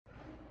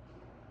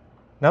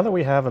Now that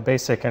we have a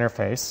basic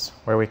interface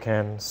where we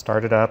can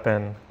start it up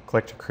and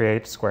click to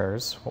create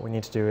squares, what we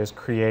need to do is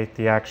create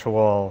the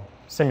actual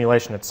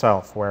simulation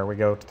itself where we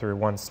go through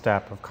one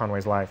step of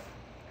Conway's life.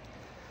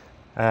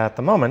 At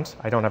the moment,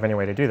 I don't have any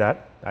way to do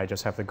that. I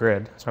just have the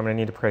grid, so I'm going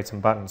to need to create some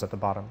buttons at the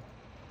bottom.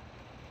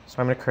 So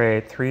I'm going to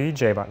create 3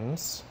 J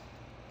buttons.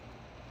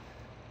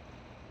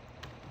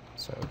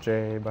 So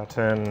J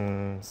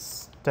button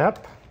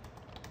step.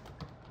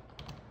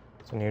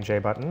 It's a new J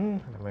button.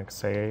 I'm going to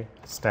say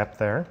step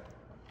there.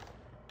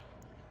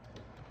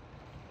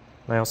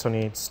 And I also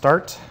need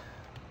start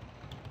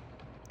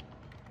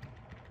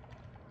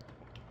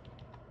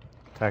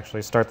to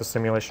actually start the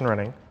simulation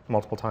running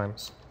multiple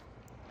times,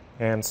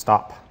 and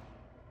stop.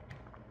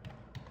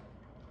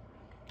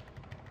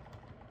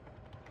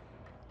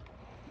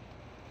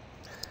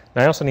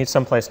 Now I also need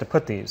some place to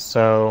put these,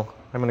 so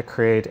I'm going to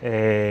create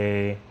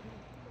a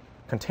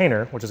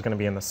container which is going to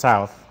be in the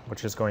south,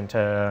 which is going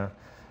to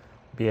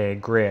be a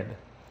grid.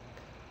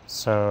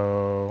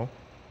 So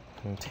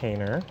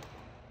container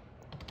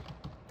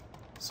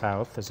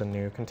south is a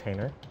new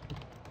container.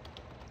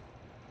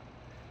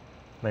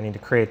 And I need to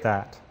create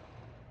that.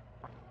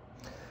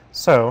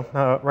 So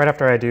right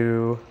after I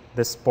do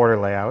this border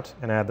layout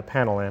and add the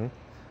panel in,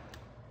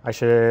 I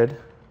should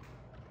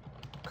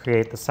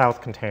create the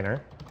south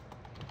container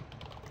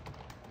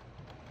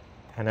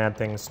and add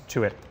things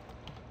to it,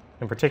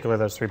 in particular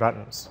those 3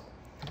 buttons.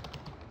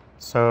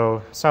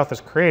 So south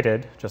is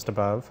created just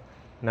above.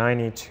 Now I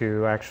need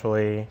to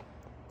actually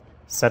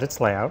set its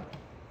layout.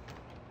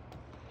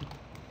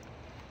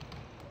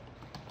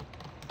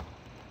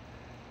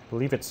 I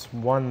believe it's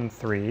 1,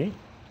 3.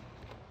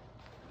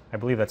 I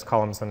believe that's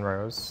columns and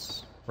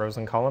rows. Rows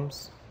and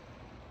columns?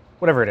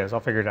 Whatever it is,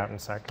 I'll figure it out in a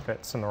sec if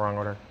it's in the wrong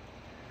order.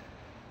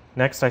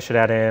 Next I should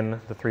add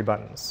in the 3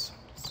 buttons.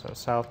 So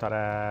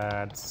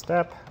south.add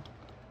step.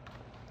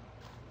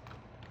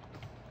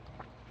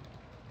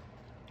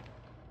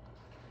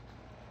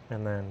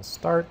 And then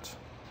start.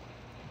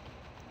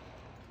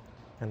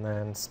 And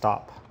then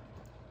stop.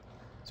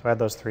 So add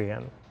those 3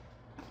 in.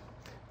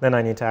 Then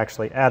I need to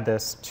actually add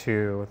this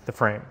to the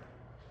frame.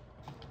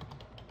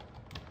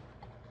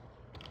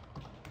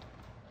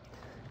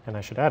 And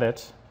I should add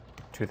it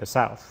to the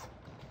south.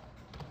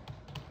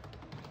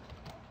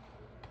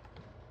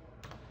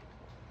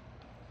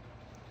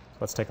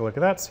 Let's take a look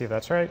at that, see if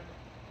that's right.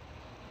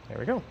 There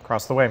we go,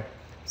 across the way.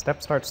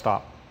 Step, start,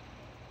 stop.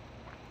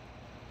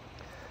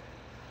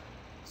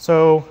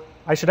 So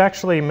I should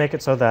actually make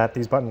it so that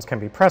these buttons can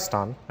be pressed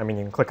on. I mean,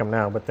 you can click them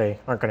now, but they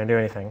aren't going to do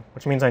anything,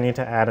 which means I need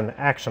to add an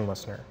action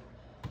listener.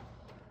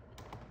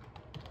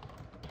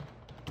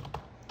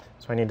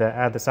 So I need to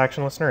add this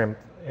action listener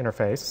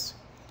interface,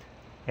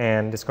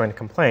 and it's going to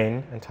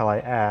complain until I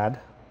add,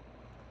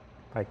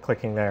 by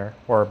clicking there,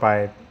 or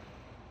by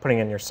putting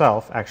in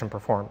yourself, action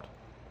performed.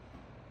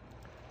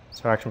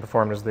 So action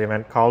performed is the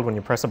event called when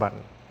you press a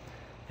button.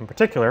 In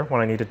particular,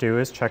 what I need to do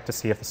is check to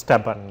see if the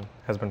step button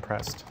has been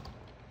pressed.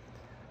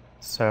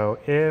 So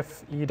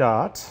if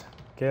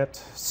e.get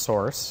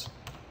source,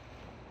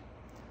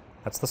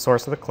 that's the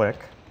source of the click,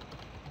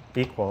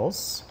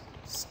 equals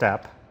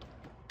step.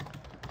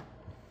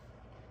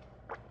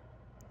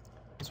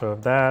 So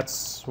if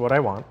that's what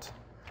I want,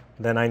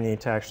 then I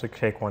need to actually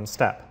take 1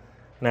 step.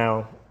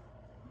 Now,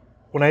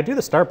 when I do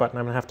the start button,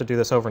 I'm going to have to do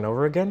this over and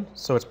over again,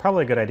 so it's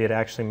probably a good idea to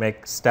actually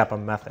make step a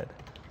method.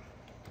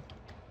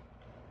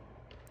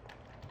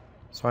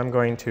 So I'm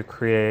going to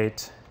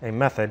create a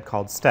method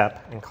called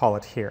step and call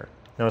it here.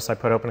 Notice I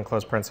put open and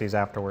close parentheses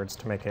afterwards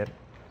to make it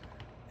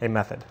a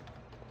method.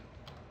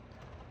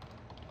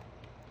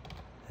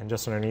 And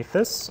just underneath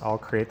this, I'll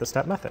create the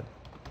step method.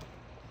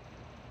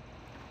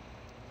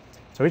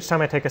 So each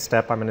time I take a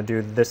step, I'm going to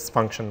do this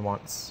function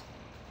once.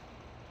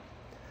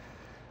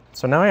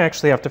 So now I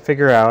actually have to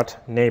figure out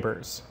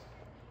neighbors.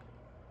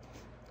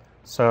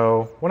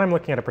 So when I'm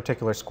looking at a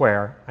particular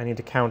square, I need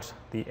to count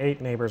the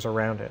 8 neighbors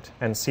around it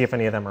and see if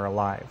any of them are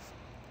alive.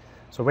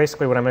 So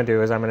basically what I'm going to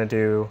do is I'm going to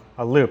do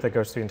a loop that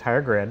goes through the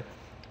entire grid,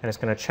 and it's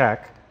going to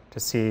check to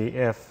see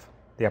if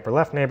the upper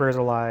left neighbor is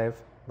alive,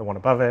 the one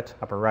above it,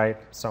 upper right,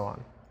 so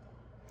on.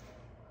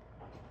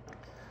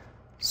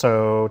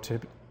 So to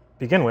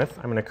begin with,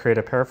 I'm going to create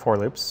a pair of for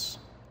loops,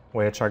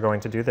 which are going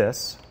to do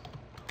this.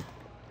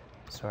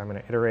 So I'm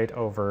going to iterate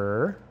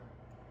over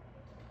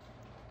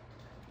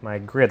my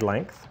grid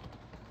length.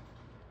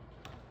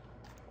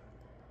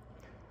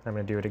 I'm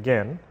going to do it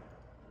again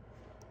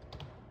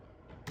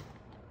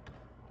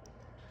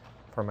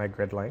for my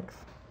grid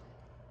length.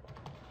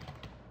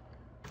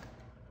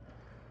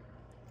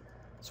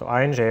 So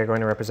I and j are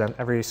going to represent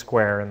every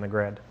square in the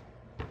grid.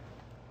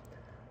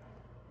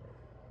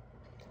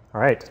 All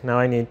right, now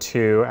I need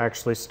to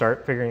actually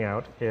start figuring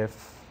out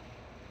if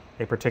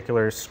a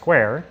particular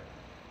square,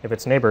 if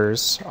its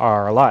neighbors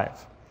are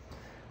alive.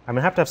 I'm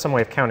going to have some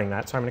way of counting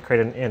that, so I'm going to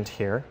create an int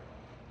here,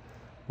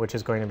 which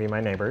is going to be my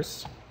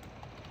neighbors.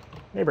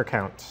 Neighbor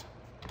count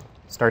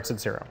starts at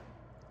 0.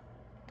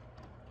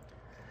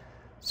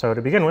 So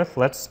to begin with,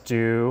 let's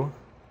do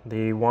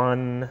the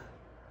one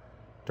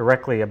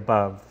directly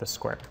above the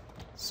square.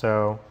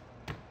 So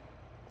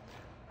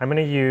I'm going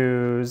to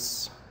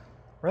use,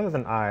 rather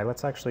than I,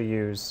 let's actually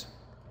use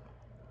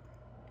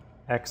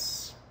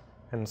x,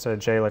 and instead of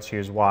j, let's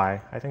use y.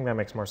 I think that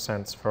makes more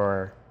sense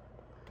for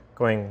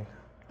going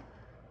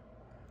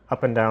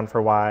up and down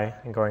for y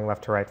and going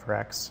left to right for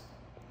x.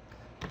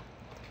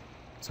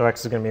 So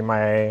x is going to be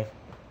my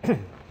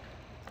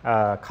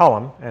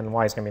column, and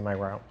y is going to be my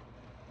row.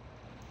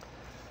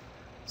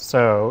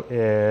 So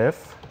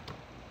if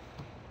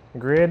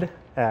grid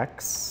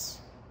x,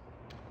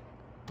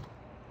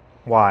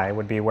 y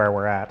would be where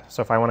we're at.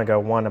 So if I want to go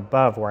one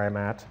above where I'm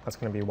at, that's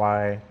going to be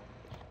y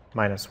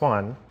minus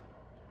 1.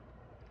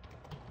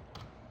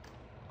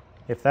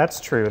 If that's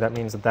true, that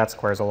means that that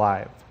square is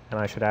alive, and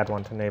I should add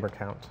one to neighbor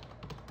count.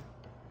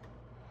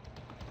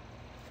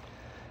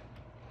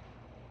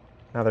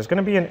 Now there's going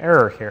to be an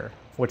error here,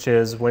 which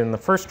is when the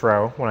first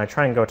row, when I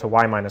try and go to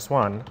y minus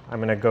 1, I'm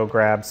going to go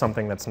grab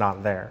something that's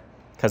not there,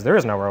 because there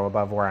is no row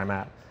above where I'm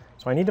at.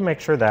 So I need to make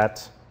sure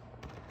that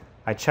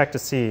I check to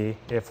see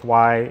if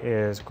y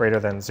is greater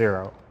than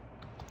 0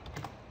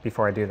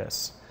 before I do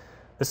this.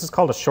 This is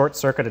called a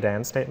short-circuited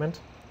AND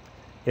statement.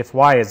 If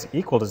y is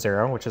equal to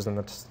 0, which is in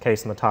the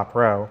case in the top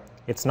row,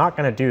 it's not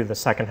going to do the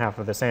second half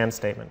of this AND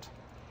statement.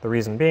 The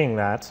reason being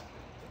that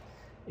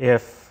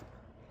if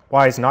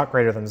y is not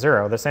greater than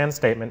 0, this AND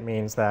statement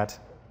means that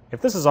if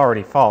this is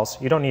already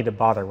false, you don't need to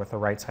bother with the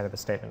right side of the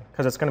statement,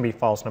 because it's going to be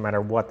false no matter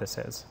what this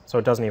is. So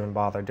it doesn't even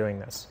bother doing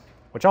this,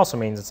 which also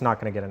means it's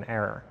not going to get an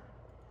error.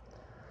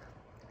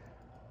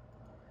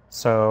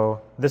 So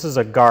this is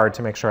a guard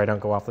to make sure I don't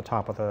go off the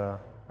top of the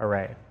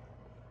array.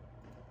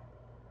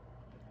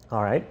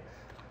 All right,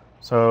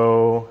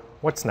 so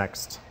what's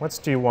next? Let's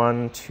do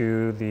one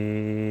to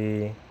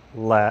the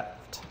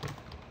left.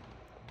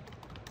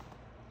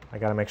 I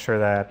got to make sure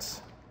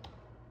that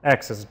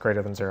x is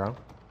greater than 0,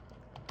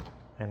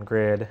 and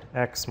grid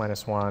x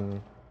minus 1,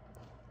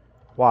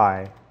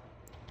 y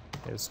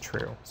is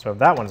true. So if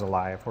that one's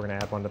alive, we're going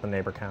to add one to the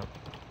neighbor count.